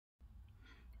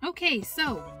Okay,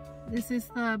 so this is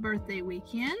the birthday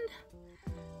weekend.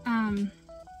 I'm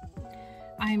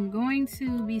going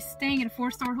to be staying at a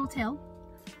 4-star hotel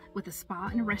with a spa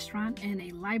and a restaurant and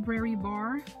a library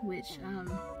bar, which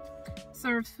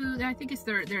serves food. I think it's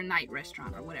their night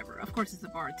restaurant or whatever. Of course it's a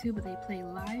bar too, but they play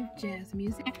live jazz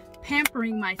music.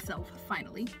 Pampering myself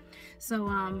finally. So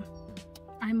I'm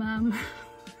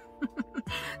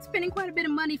spending quite a bit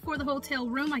of money for the hotel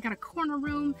room. I got a corner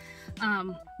room,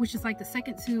 which is like the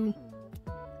second to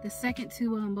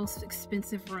most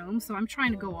expensive room. So I'm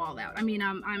trying to go all out. I mean,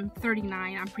 I'm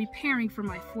 39. I'm preparing for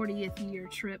my 40th year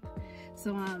trip.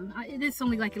 So it's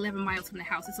only like 11 miles from the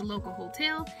house. It's a local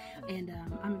hotel, and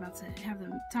I'm about to have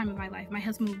the time of my life. My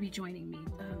husband will be joining me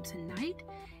tonight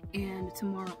and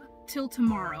till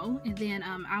tomorrow, and then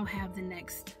I'll have the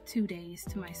next 2 days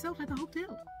to myself at the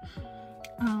hotel.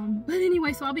 But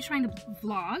anyway, so I'll be trying to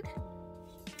vlog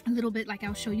a little bit, like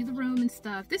I'll show you the room and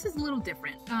stuff. This is a little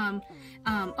different.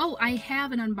 Oh, I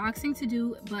have an unboxing to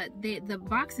do, but the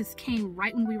boxes came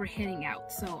right when we were heading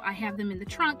out, so I have them in the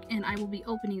trunk and I will be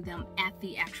opening them at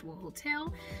the actual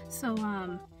hotel. So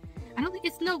I don't think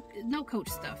it's no Coach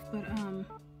stuff, but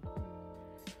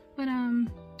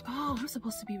oh, I'm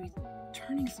supposed to be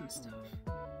returning some stuff.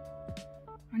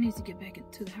 I need to get back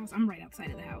into the house. I'm right outside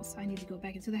of the house. I need to go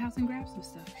back into the house and grab some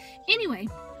stuff. Anyway,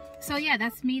 so yeah,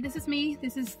 that's me. This is me.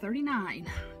 This is 39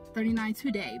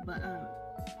 today, but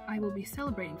I will be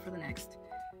celebrating for the next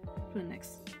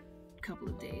couple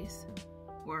of days,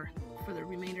 or for the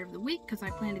remainder of the week, because I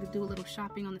plan to do a little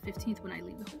shopping on the 15th when I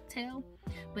leave the hotel.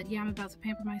 But yeah, I'm about to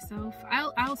pamper myself.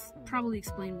 I'll probably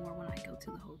explain more when I go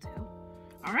to the hotel.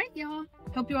 All right, y'all.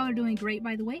 Hope you all are doing great,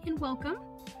 by the way, and welcome.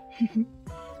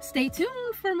 Stay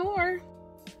tuned for more.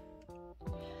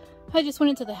 I just went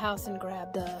into the house and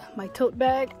grabbed my tote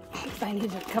bag. I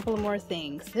needed a couple of more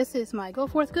things. This is my Go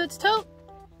Forth Goods tote.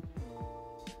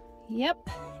 Yep,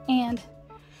 and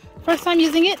first time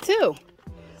using it too.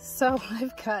 So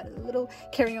I've got a little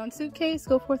carry-on suitcase,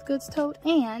 Go Forth Goods tote,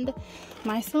 and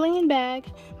my Celine bag.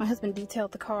 My husband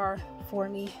detailed the car for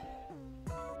me.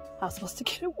 I was supposed to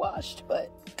get it washed,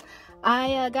 but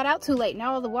I got out too late.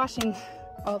 Now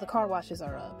all the car washes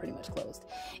are pretty much closed.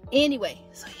 Anyway,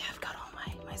 so yeah, I've got all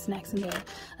my snacks in there.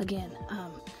 Again,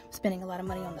 spending a lot of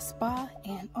money on the spa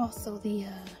and also the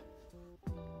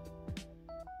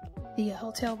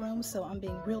hotel room, so I'm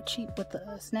being real cheap with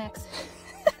the snacks.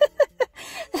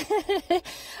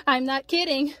 I'm not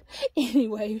kidding.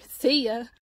 Anyway, see ya.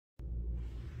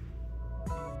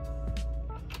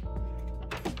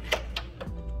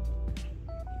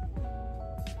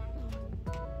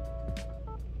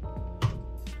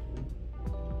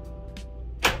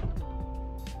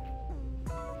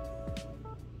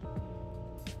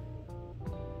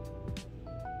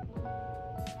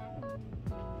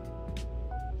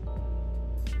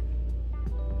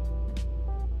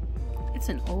 It's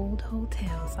an old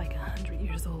hotel. It's like 100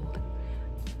 years old.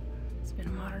 It's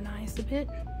been modernized a bit.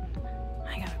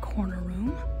 I got a corner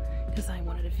room because I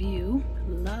wanted a view.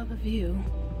 Love a view.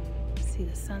 See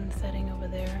the sun setting over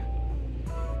there.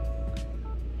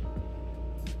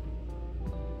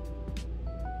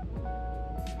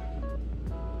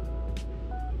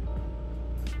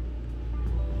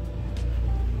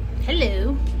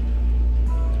 Hello.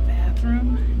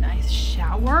 Bathroom. Nice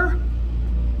shower.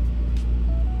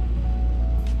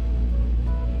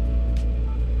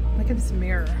 Look at this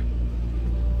mirror.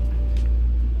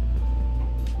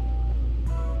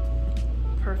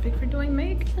 Perfect for doing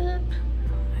makeup.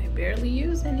 I barely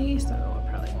use any, so I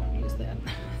probably won't use that.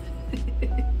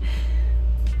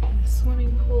 The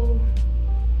swimming pool.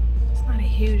 It's not a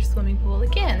huge swimming pool.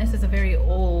 Again, this is a very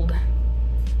old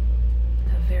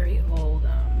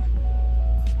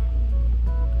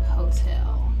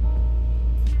hotel.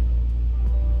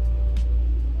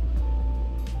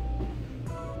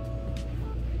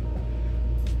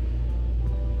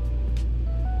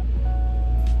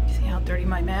 Dirty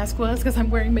my mask was because I'm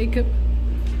wearing makeup,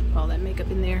 all that makeup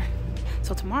in there.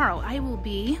 So tomorrow I will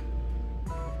be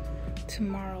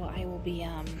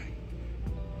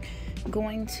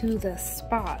going to the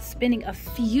spa, spending a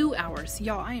few hours.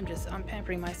 Y'all, I'm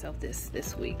pampering myself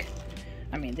this week.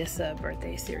 I mean, this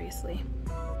birthday, seriously.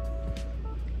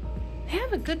 They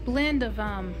have a good blend of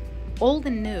old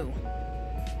and new.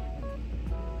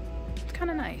 Kind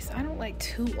of nice. I don't like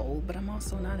too old, but I'm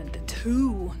also not into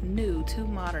too new, too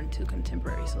modern, too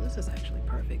contemporary. So this is actually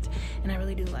perfect, and I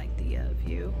really do like the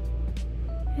view.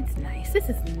 It's nice. This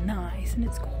is nice, and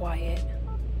it's quiet.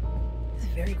 It's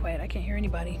very quiet. I can't hear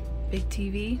anybody. Big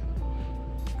TV,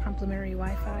 complimentary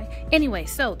Wi-Fi. Anyway,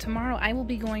 so tomorrow I will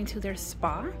be going to their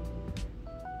spa.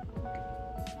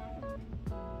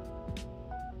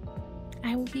 I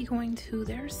I will be going to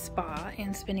their spa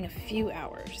and spending a few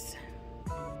hours.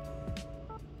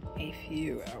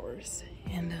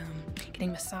 And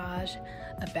getting massage,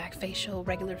 a back facial,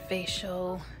 regular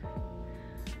facial,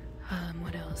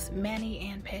 what else?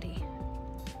 Mani and pedi.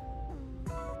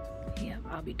 Yep,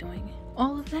 I'll be doing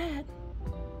all of that.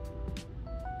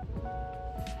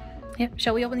 Yep,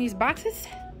 shall we open these boxes?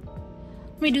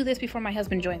 Let me do this before my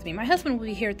husband joins me. My husband will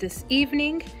be here this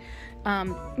evening.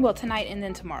 Well, tonight and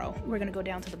then tomorrow. We're gonna go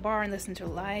down to the bar and listen to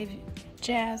live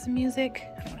jazz music.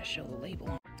 I don't want to show the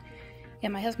label. Yeah,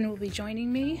 my husband will be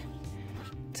joining me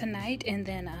tonight, and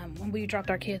then when we dropped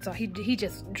our kids off, he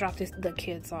just dropped the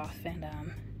kids off, and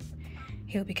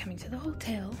he'll be coming to the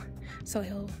hotel, so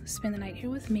he'll spend the night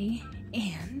here with me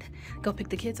and go pick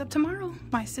the kids up tomorrow.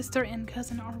 My sister and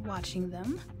cousin are watching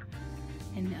them,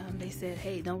 and they said,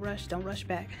 hey, don't rush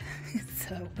back.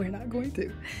 So we're not going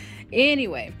to.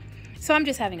 Anyway, so I'm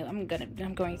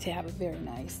going to have a very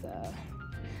nice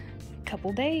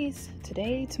couple days,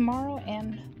 today, tomorrow,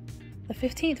 and the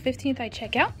 15th I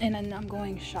check out, and then I'm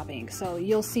going shopping. So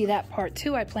you'll see that part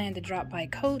too. I plan to drop by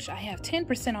Coach. I have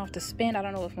 10% off to spend. I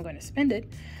don't know if I'm going to spend it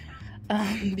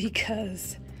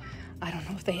because I don't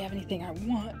know if they have anything I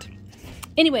want.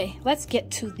 Anyway, let's get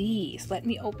to these. Let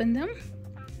me open them.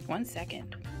 1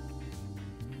 second.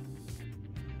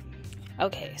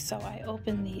 Okay, so I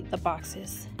opened the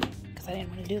boxes because I didn't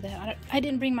want to do that. I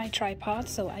didn't bring my tripod,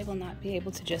 so I will not be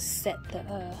able to just set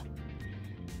the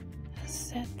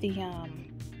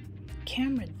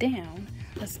camera down.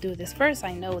 Let's do this first.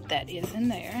 I know what that is in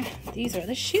there. These are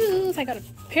the shoes. I got a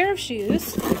pair of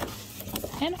shoes,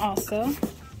 and also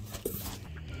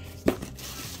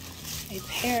a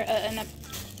pair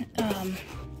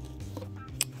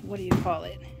what do you call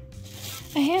it?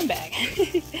 A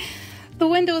handbag. The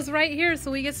window is right here,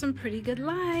 so we get some pretty good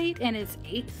light, and it's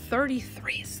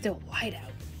 8:33. It's still light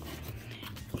out.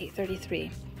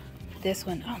 8:33. This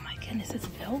one, oh my goodness, it's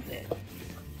velvet.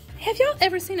 Have y'all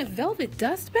ever seen a velvet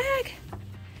dust bag?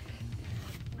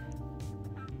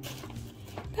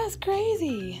 That's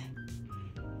crazy.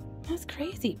 That's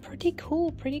crazy. Pretty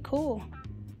cool, pretty cool.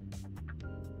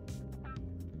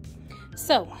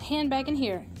 So, handbag in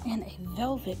here and a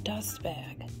velvet dust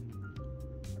bag.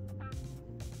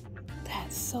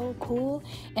 That's so cool.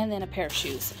 And then a pair of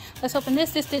shoes. Let's open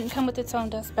this. This didn't come with its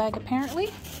own dust bag apparently.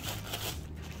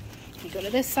 We go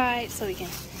to this side so we can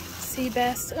see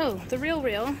best. Oh, the Real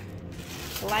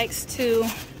likes to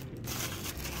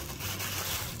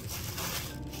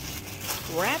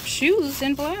wrap shoes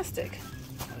in plastic.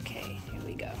 Okay, here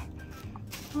we go.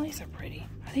 Oh, these are pretty.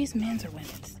 Are these men's or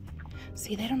women's?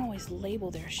 See, they don't always label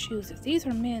their shoes. If these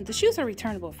are men, the shoes are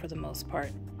returnable for the most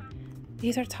part.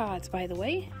 These are Todd's, by the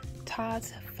way.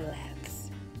 Todd's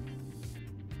flats.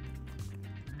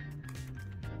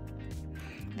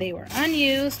 They were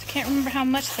unused. Can't remember how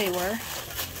much they were.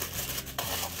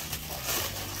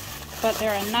 But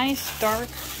they're a nice dark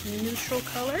neutral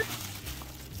color.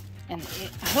 And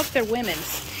I hope they're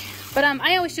women's. But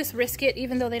I always just risk it,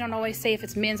 even though they don't always say if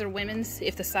it's men's or women's,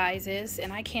 if the size is.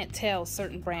 And I can't tell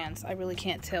certain brands. I really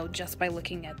can't tell just by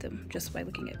looking at them, just by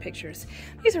looking at pictures.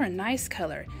 These are a nice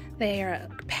color. They are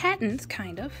patent,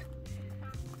 kind of.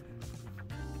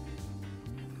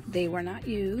 They were not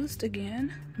used,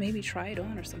 again. Maybe try it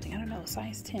on or something. I don't know,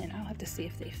 size 10. I'll have to see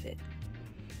if they fit.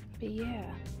 But yeah,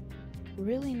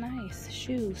 really nice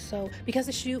shoes. So, because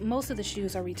most of the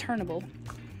shoes are returnable.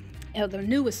 The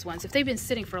newest ones, if they've been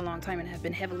sitting for a long time and have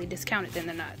been heavily discounted,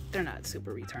 then they're not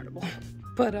super returnable.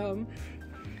 But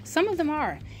some of them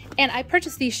are. And I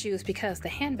purchased these shoes because the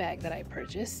handbag that I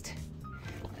purchased,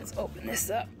 let's open this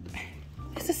up.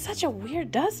 This is such a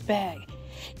weird dust bag.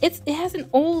 It has an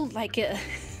old, like an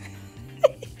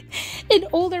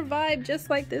older vibe, just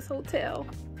like this hotel.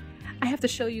 I have to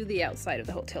show you the outside of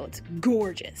the hotel. It's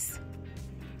gorgeous.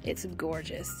 It's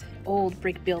gorgeous. Old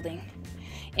brick building.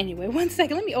 Anyway, 1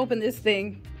 second. Let me open this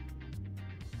thing.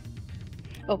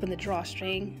 Open the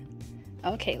drawstring.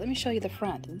 Okay, let me show you the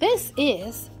front. This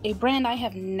is a brand I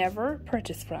have never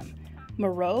purchased from.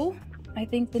 Moreau, I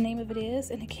think the name of it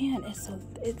is. And again, it's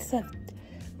a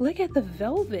look at the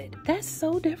velvet. That's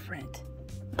so different.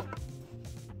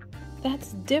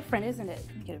 That's different, isn't it?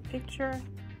 Let me get a picture.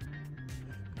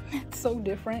 That's so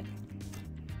different.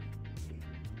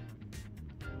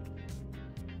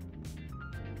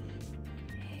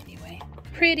 Anyway,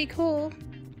 pretty cool.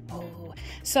 Oh,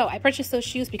 so I purchased those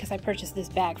shoes because I purchased this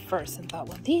bag first and thought,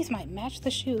 well, these might match the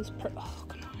shoes. Oh,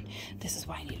 come on. This is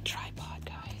why I need a tripod,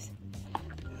 guys.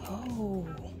 Oh.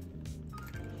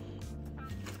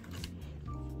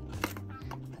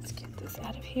 Let's get this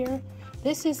out of here.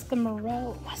 This is the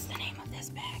Moreau. What's the name of this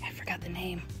bag? I forgot the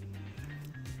name.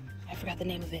 I forgot the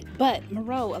name of it. But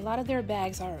Moreau, a lot of their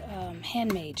bags are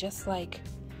handmade, just like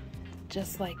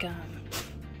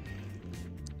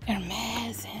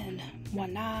Hermes and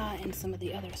Moana and some of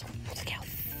the others. Look how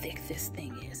thick this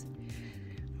thing is.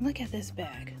 Look at this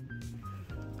bag.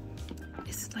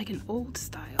 It's like an old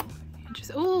style.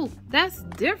 Just, oh, that's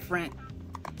different.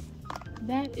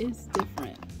 That is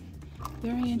different.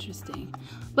 Very interesting.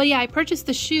 But yeah, I purchased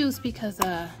the shoes because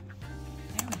there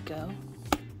we go.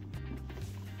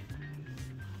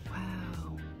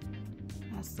 Wow,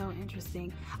 that's so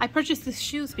interesting. I purchased the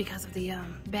shoes because of the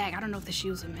bag. I don't know if the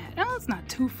shoes are matte. Oh, it's not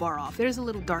too far off. There's a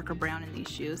little darker brown in these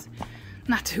shoes.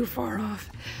 Not too far off.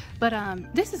 But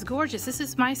this is gorgeous. This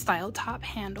is my style, top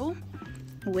handle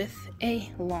with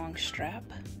a long strap.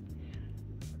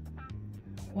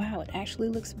 Wow, it actually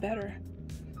looks better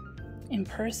in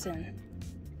person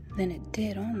than it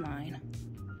did online.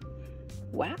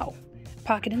 Wow.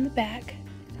 Pocket in the back.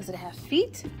 Does it have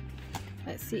feet?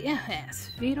 Let's see. It has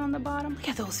feet on the bottom. Look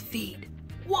at those feet.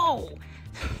 Whoa.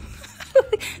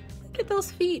 Look at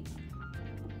those feet.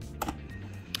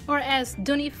 Or as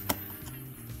Dunny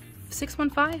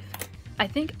 615, I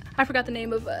think, I forgot the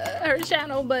name of her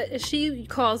channel, but she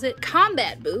calls it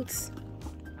combat boots.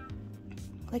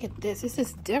 Look at this. This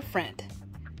is different.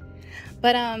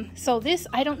 But so this,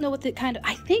 I don't know what the kind of,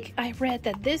 I think I read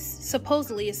that this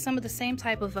supposedly is some of the same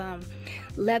type of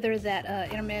leather that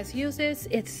Hermes uses.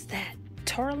 It's that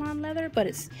Torlon leather, but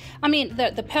it's, I mean,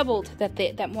 the pebbled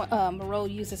that Moreau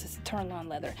uses is Torlon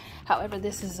leather. However,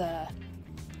 this is a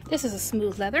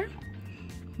smooth leather.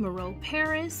 Moreau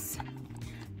Paris.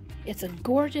 It's a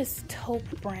gorgeous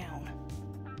taupe brown.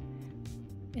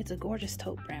 It's a gorgeous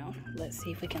taupe brown. Let's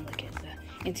see if we can look at the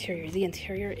interior. The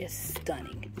interior is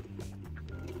stunning.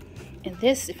 And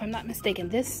this, if I'm not mistaken,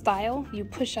 this style, you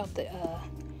push out the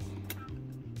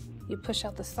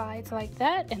sides like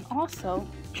that, and also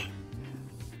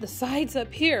the sides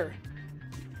up here,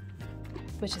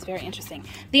 which is very interesting.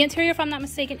 The interior, if I'm not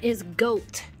mistaken, is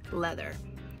goat leather,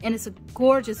 and it's a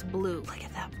gorgeous blue. Look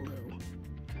at that blue.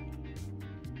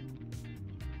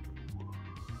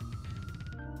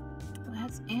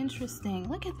 That's interesting.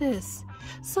 Look at this.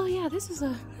 So yeah, this is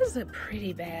a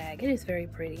pretty bag. It is very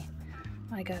pretty.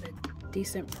 I got a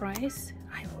decent price.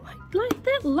 I like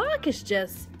that lock is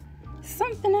just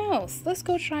something else. Let's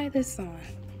go try this on.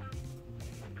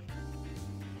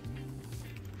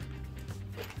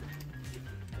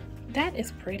 That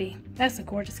is pretty. That's a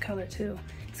gorgeous color too.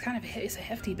 It's kind of it's a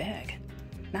hefty bag.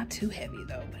 Not too heavy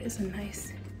though, but it's a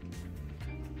nice.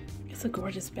 It's a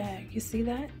gorgeous bag. You see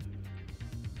that?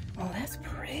 Oh, that's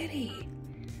pretty.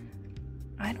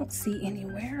 I don't see any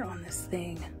wear on this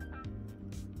thing.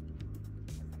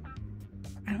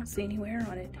 I don't see any wear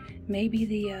on it. Maybe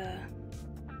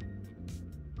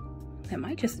that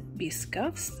might just be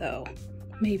scuffs though.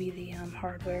 Maybe the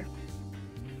hardware.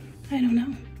 I don't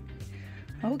know.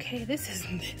 Okay, this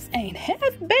ain't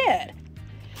half bad.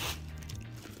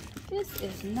 This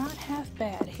is not half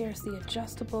bad. Here's the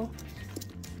adjustable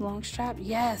long strap.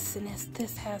 Yes, and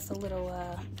this has a little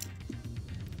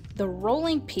the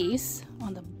rolling piece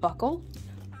on the buckle.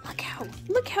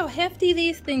 Look how hefty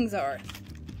these things are.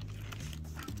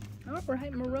 All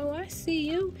right, Moreau, I see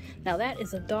you. Now that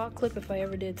is a dog clip if I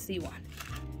ever did see one.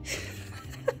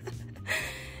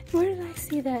 Where did I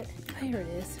see that? There it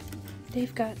is.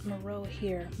 They've got Moreau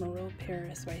here, Moreau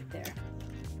Paris right there.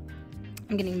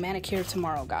 I'm getting manicured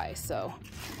tomorrow, guys, so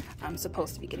I'm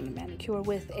supposed to be getting a manicure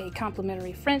with a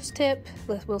complimentary French tip.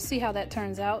 We'll see how that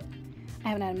turns out. I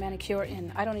haven't had a manicure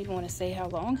in, I don't even want to say how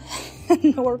long,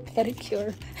 nor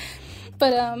pedicure.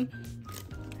 But I'm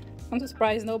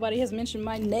surprised nobody has mentioned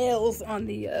my nails on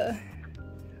the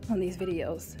on these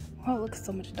videos. Oh, it looks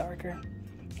so much darker.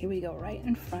 Here we go, right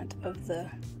in front of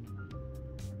the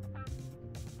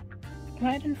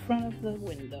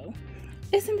window.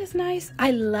 Isn't this nice?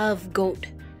 I love goat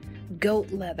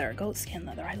leather, goat skin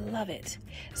leather. I love it.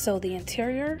 So the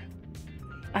interior,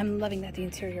 I'm loving that the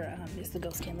interior is the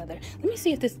goat skin leather. Let me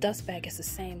see if this dust bag is the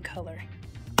same color.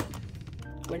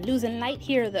 We're losing light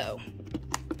here though.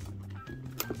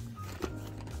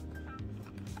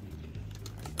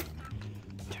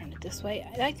 Turn it this way.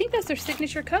 I think that's their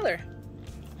signature color.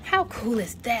 How cool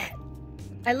is that?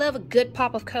 I love a good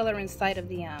pop of color inside of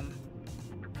the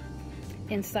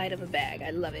inside of a bag. I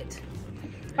love it.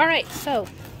 All right, so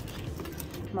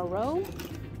Moreau,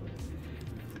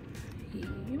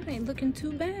 you ain't looking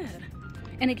too bad.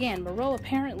 And again, Moreau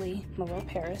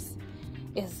Paris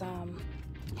is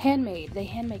handmade. They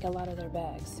hand make a lot of their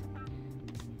bags.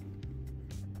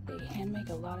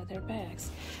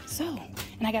 So,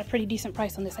 and I got a pretty decent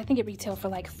price on this. I think it retailed for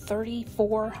like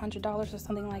 $3,400 or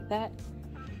something like that.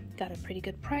 got a pretty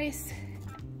good price.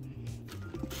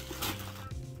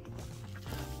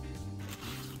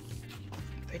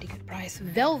 Pretty good price.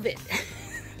 Velvet.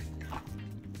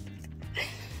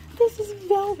 This is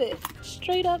velvet.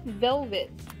 Straight up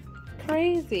velvet.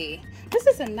 Crazy. This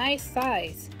is a nice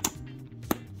size.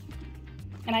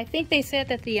 And I think they said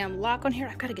that the lock on here,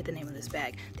 I've got to get the name of this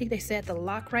bag. I think they said the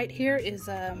lock right here is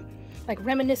like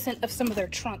reminiscent of some of their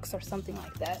trunks or something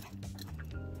like that.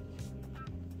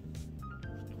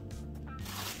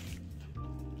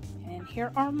 And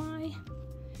here are my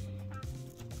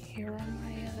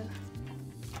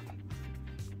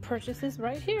purchases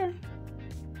right here.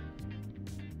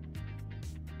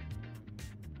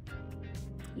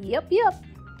 Yep.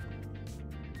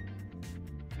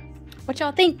 What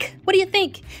y'all think? What do you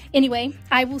think? Anyway,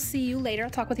 I will see you later. I'll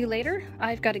talk with you later.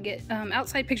 I've got to get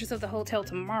outside pictures of the hotel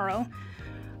tomorrow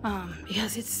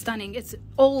because it's stunning. It's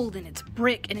old and it's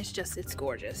brick and it's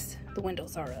gorgeous. The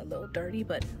windows are a little dirty,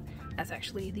 but that's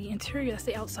actually the interior. That's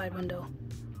the outside window,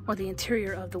 or the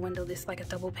interior of the window. This like a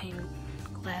double pane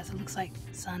glass. It looks like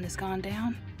sun has gone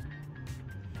down.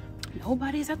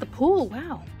 Nobody's at the pool.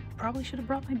 Wow. Probably should have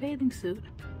brought my bathing suit.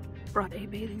 Brought a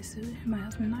bathing suit. My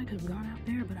husband and I could have gone out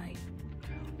there, but I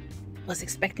was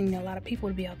expecting a lot of people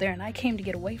to be out there, and I came to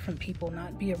get away from people,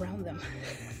 not be around them.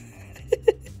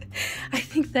 I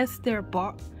think that's their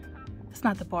bar. It's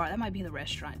not the bar. That might be the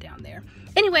restaurant down there.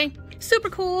 Anyway, super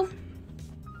cool.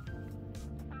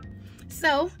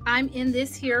 So I'm in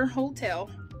this here hotel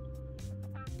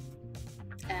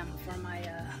for my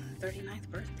 39th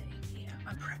birthday. Yeah,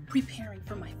 I'm preparing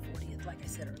for my 40th, like I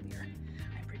said earlier.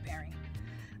 I'm preparing.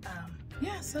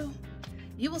 Yeah, so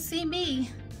you will see me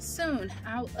soon.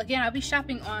 I'll be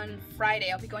shopping on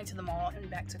Friday. I'll be going to the mall and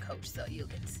back to Coach, so you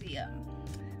can see a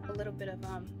little bit of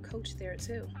Coach there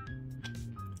too.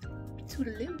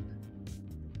 Toodaloo.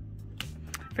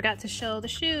 Forgot to show the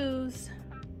shoes.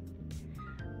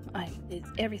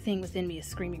 Everything within me is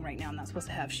screaming right now. I'm not supposed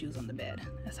to have shoes on the bed.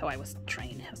 That's how I was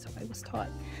trained. That's how I was taught.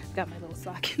 Got my little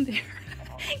sock in there.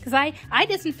 Because I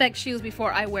disinfect shoes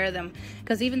before I wear them.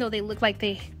 Because even though they look like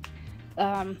they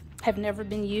have never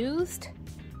been used,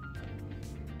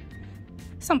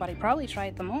 somebody probably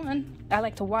tried them on. I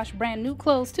like to wash brand new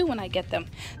clothes too when I get them.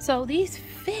 So these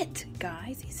fit,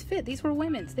 guys. These fit. These were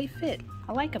women's. They fit.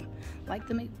 I like them. Like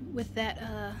them with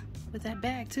that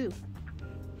bag too.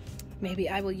 Maybe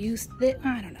I will use this.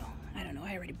 I don't know.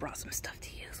 I already brought some stuff to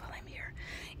use while I'm here.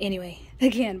 Anyway,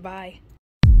 again, bye.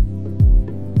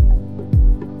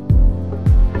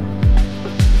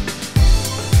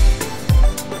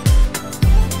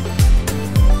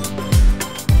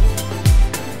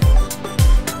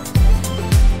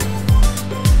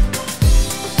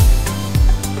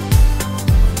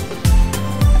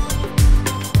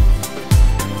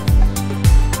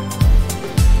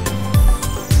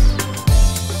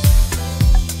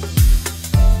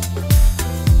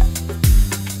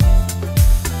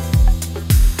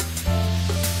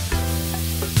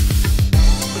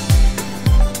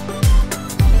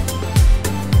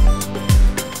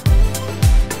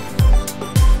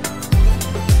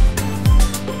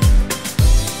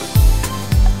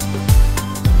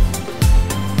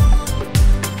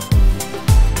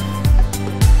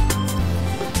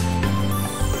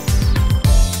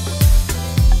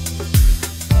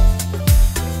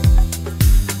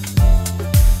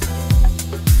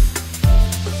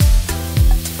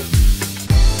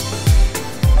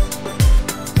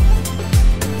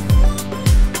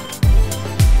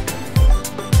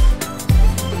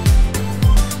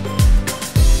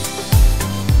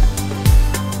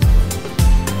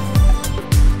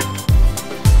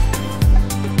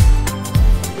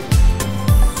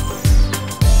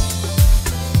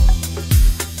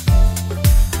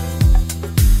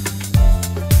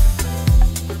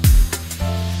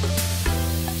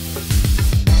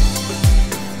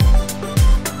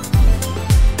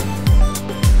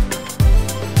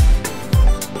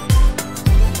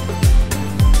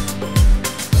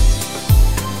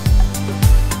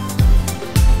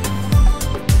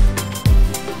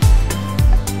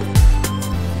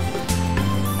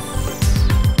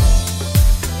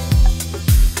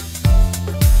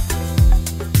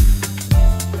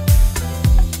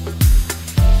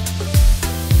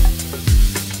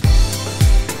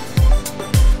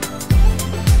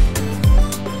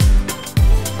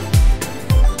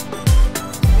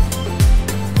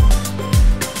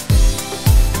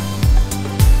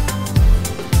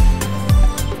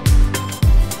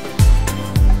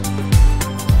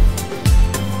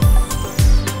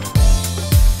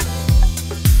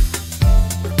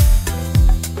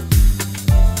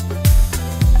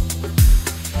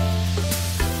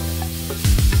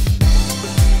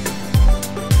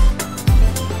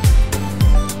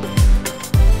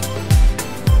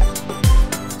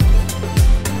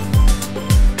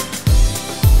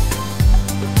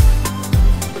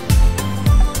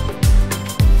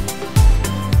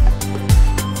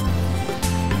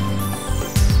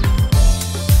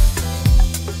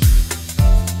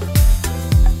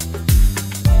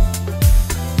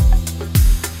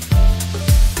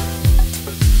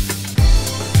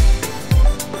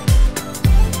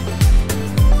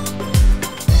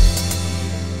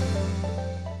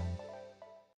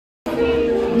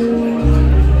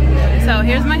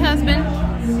 There's my husband.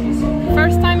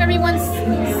 First time everyone's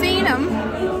seen him.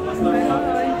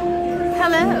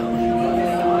 Hello.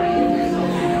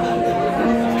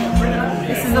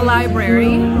 This is the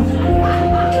library.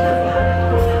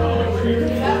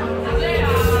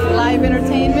 Live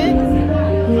entertainment.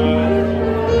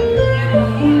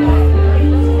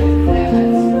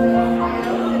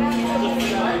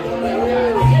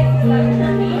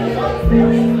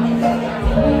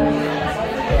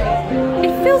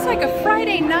 Like a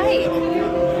Friday night.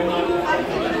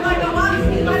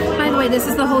 By the way, this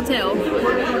is the hotel.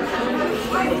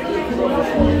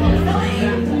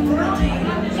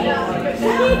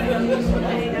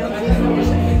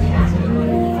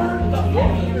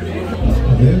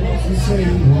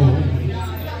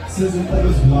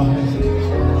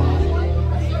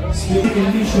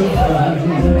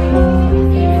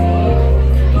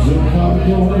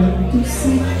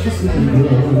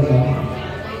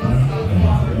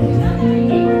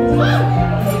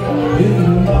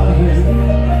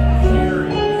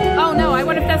 Oh no, I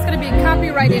wonder if that's going to be a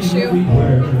copyright issue.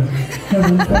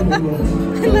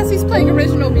 Unless he's playing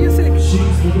original music. You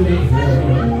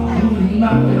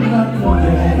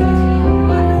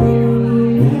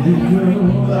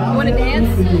want to dance?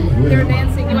 They're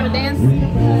dancing. You want to dance?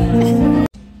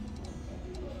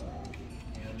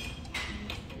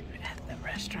 We're at the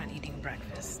restaurant eating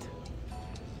breakfast.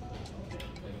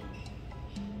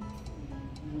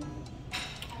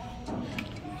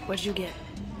 What'd you get?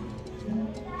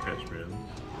 Hash browns.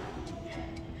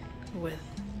 With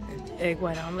an egg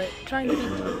white omelet. Trying to be.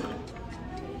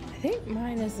 I think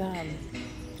mine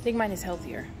is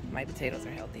healthier. My potatoes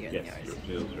are healthier than yours.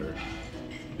 Your potatoes are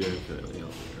definitely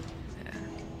healthier.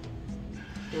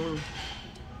 Yeah.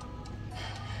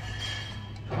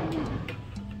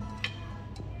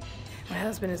 My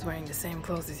husband is wearing the same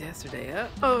clothes as yesterday.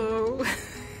 Uh-oh.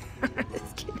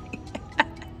 Just kidding.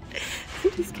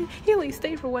 Just kidding. He only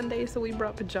stayed for one day, so we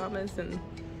brought pajamas and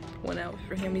went out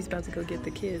for him. He's about to go get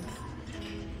the kids.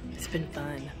 It's been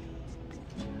fun.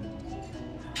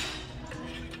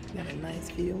 Got a nice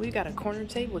view. We got a corner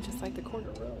table just like the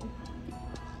corner room.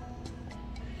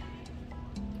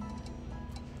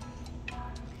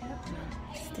 Yep.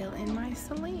 Still in my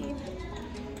sleeve.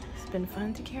 It's been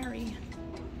fun to carry.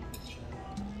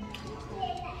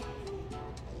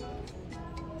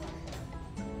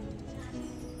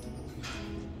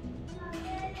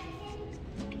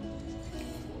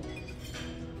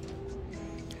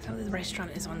 So this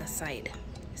restaurant is on the site.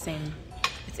 Same,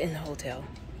 it's in the hotel.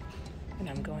 And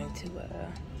I'm going to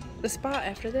the spa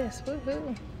after this.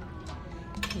 Woohoo!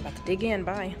 I'm about to dig in.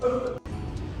 Bye.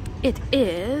 It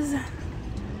is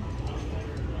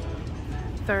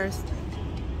Thursday.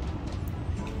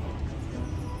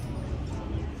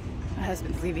 My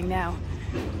husband's leaving now.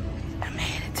 I'm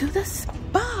headed to the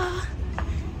spa.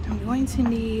 I'm going to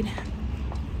need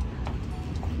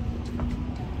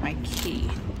my key.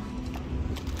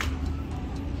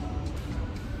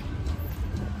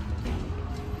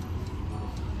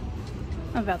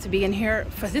 I'm about to be in here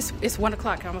for this. It's 1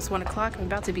 o'clock, almost 1 o'clock. I'm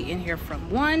about to be in here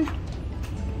from 1.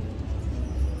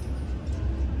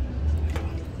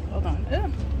 Hold on.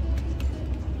 Ugh.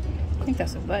 I think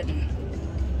that's a button.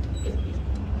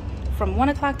 From 1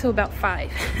 o'clock to about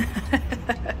 5.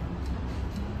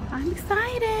 I'm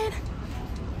excited.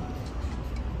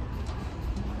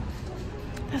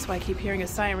 That's why I keep hearing a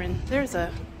siren. There's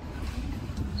a,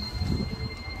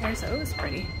 oh, it's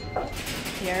pretty.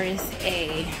 There is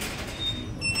a,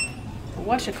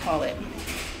 whatchamacallit,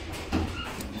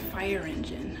 fire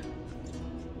engine.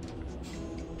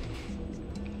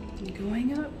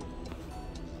 Going up.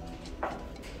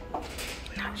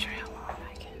 Not sure how long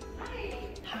I can.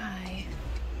 Hi.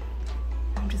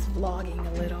 I'm just vlogging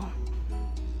a little.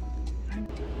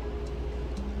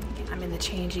 I'm in the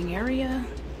changing area.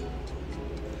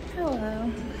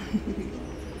 Hello.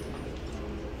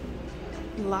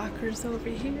 Lockers over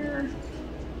here.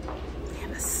 We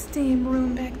have a steam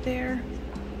room back there.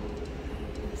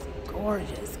 It's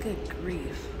gorgeous, good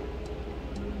grief.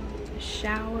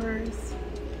 Showers,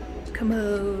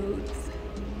 commodes.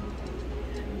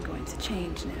 I'm going to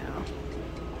change now.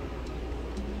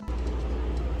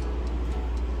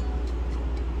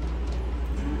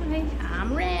 Hi,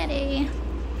 I'm ready.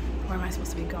 Where am I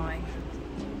supposed to be going?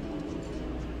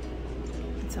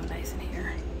 It's so nice in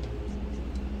here.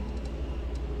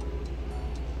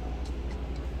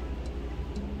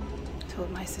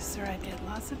 Told my sister I'd get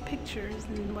lots of pictures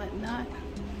and whatnot.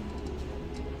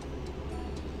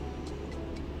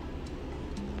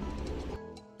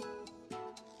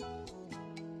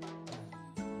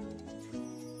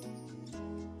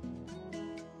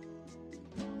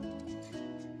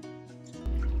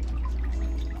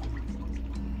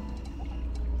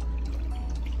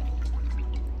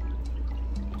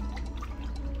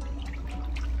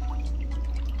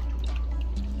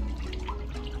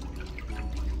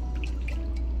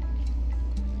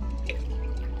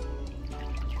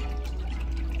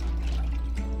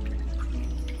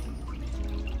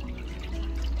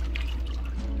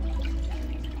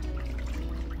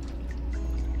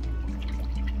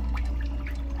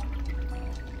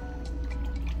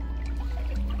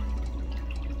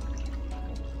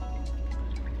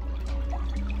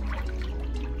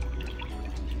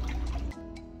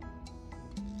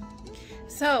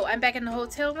 So I'm back in the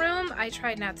hotel room. I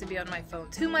tried not to be on my phone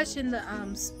too much in the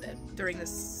during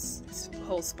this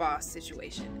whole spa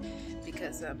situation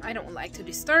because I don't like to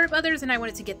disturb others, and I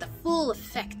wanted to get the full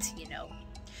effect, you know.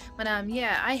 But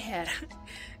yeah, I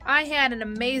had an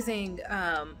amazing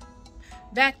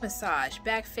back massage,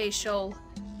 back facial,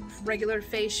 regular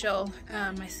facial.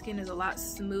 My skin is a lot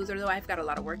smoother, though I've got a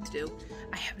lot of work to do.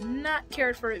 I have not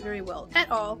cared for it very well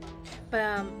at all.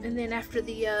 But and then after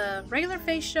the regular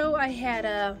facial, I had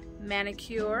a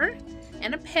manicure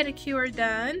and a pedicure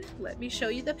done. Let me show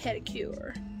you the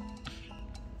pedicure.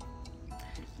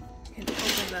 And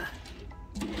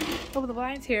open the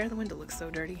blinds here. The window looks so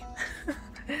dirty.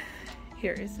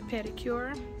 Here is the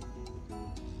pedicure.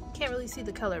 Can't really see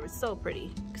the color. It's so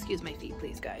pretty. Excuse my feet,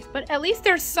 please, guys. But at least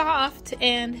they're soft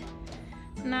and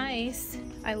nice.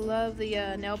 I love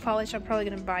the nail polish. I'm probably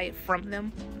gonna buy it from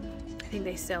them. I think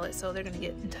they sell it, so they're gonna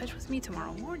get in touch with me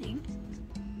tomorrow morning.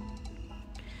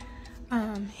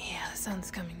 Yeah, the sun's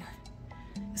coming.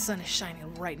 The sun is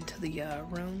shining right into the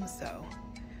room, so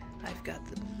I've got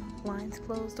the blinds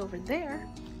closed over there.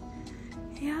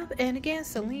 Yeah, and again,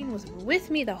 Celine was with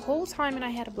me the whole time, and I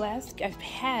had a blast. I've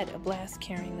had a blast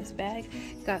carrying this bag.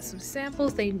 Got some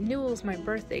samples. They knew it was my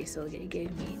birthday, so they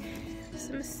gave me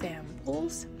some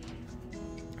samples.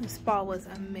 The spa was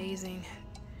amazing.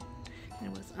 It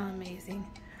was amazing.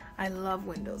 I love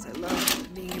windows. I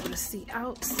love being able to see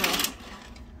out, so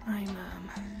I'm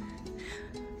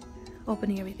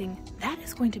opening everything. That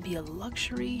is going to be a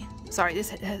luxury. Sorry, this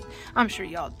has, I'm sure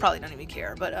y'all probably don't even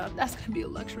care, but that's going to be a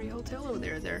luxury hotel over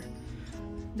there. They're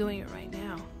doing it right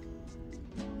now.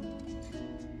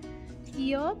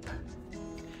 Yup.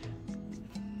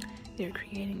 They're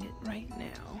creating it right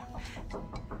now.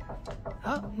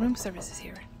 Oh, room service is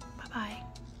here. Bye-bye.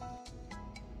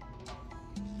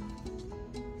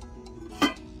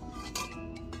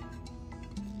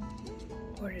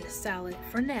 Ordered a salad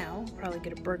for now. Probably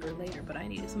get a burger later, but I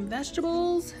needed some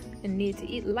vegetables and need to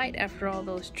eat light after all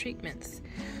those treatments.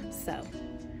 So,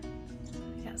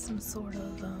 I got some sort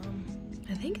of,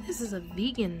 I think this is a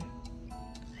vegan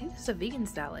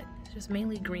salad. It's just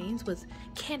mainly greens with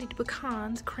candied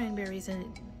pecans, cranberries,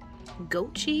 and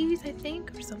goat cheese, I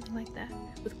think, or something like that,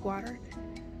 with water.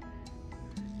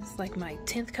 It's like my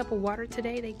 10th cup of water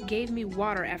today. They gave me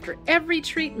water after every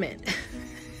treatment.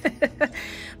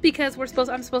 Because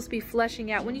I'm supposed to be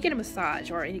flushing out when you get a massage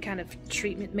or any kind of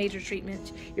treatment, major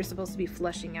treatment. You're supposed to be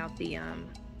flushing out the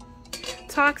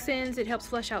toxins. It helps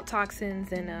flush out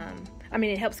toxins, and I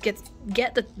mean, it helps get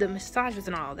the massages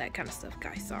and all that kind of stuff,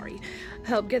 guys. Sorry,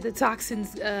 help get the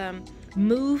toxins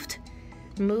moved,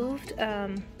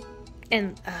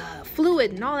 and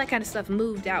fluid and all that kind of stuff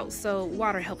moved out. So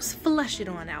water helps flush it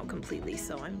on out completely.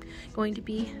 So I'm going to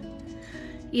be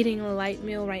eating a light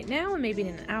meal right now, and maybe in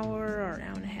an hour or an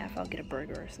hour and a half I'll get a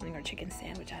burger or something, or a chicken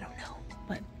sandwich, I don't know.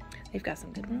 But they've got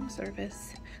some good room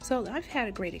service. So I've had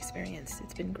a great experience.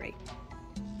 It's been great.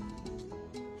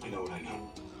 I know what I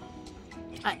know.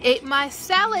 I ate my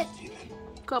salad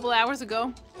a couple hours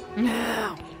ago.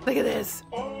 Now, look at this.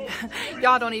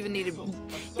 Y'all don't even need it.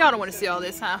 Y'all don't want to see all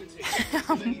this, huh?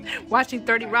 Watching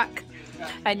 30 Rock.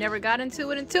 I never got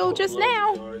into it until just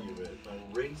now.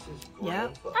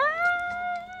 Yep.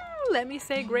 Let me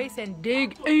say grace and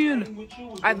dig in.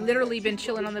 I've literally been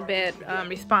chilling on the bed,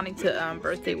 responding to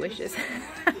birthday wishes.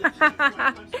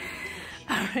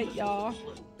 Alright, y'all.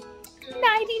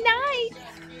 Nighty night.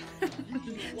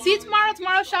 See you tomorrow.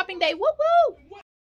 Tomorrow's shopping day. Woo woo.